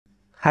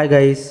Hi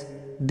guys,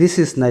 this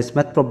is nice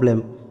math problem.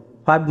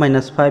 5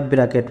 minus 5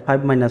 bracket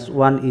 5 minus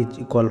 1 is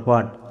equal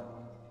what?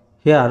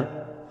 Here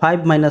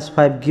 5 minus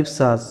 5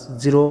 gives us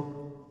 0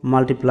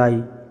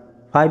 multiply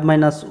 5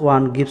 minus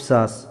 1 gives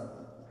us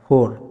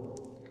 4.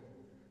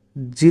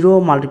 0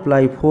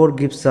 multiply 4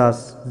 gives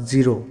us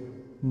 0,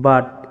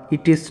 but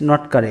it is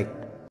not correct.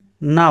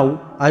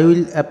 Now I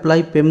will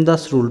apply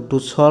PEMDAS rule to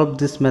solve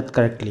this math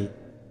correctly.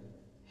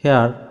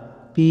 Here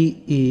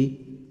PEMDAS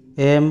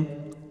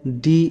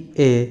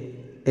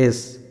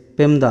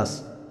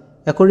PEMDAS.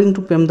 According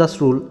to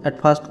PEMDAS rule,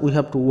 at first we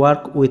have to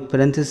work with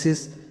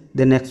parentheses,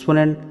 then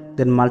exponent,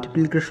 then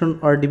multiplication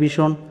or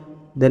division,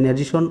 then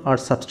addition or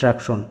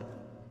subtraction.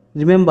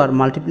 Remember,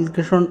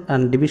 multiplication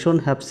and division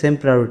have same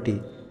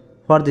priority.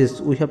 For this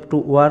we have to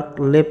work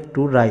left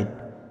to right,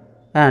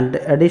 and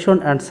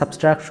addition and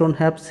subtraction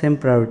have same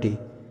priority.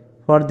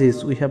 For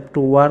this we have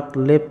to work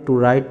left to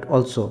right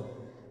also.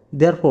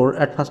 Therefore,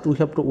 at first we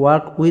have to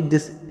work with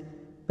this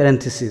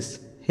parenthesis.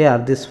 Here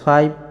this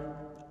 5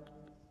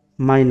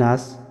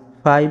 minus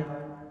 5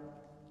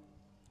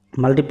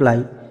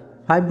 multiply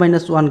 5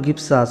 minus 1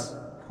 gives us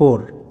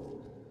 4.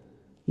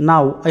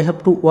 Now I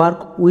have to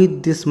work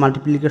with this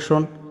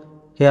multiplication.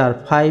 Here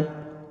 5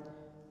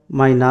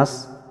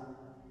 minus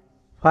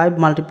 5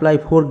 multiply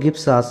 4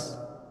 gives us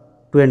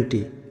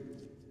 20.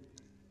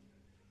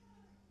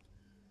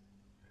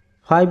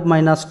 5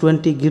 minus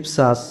 20 gives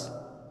us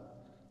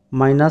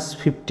minus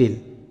 15,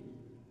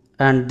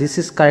 and this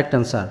is correct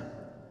answer.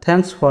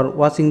 Thanks for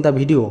watching the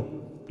video.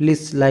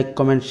 Please like,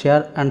 comment,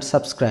 share and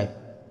subscribe.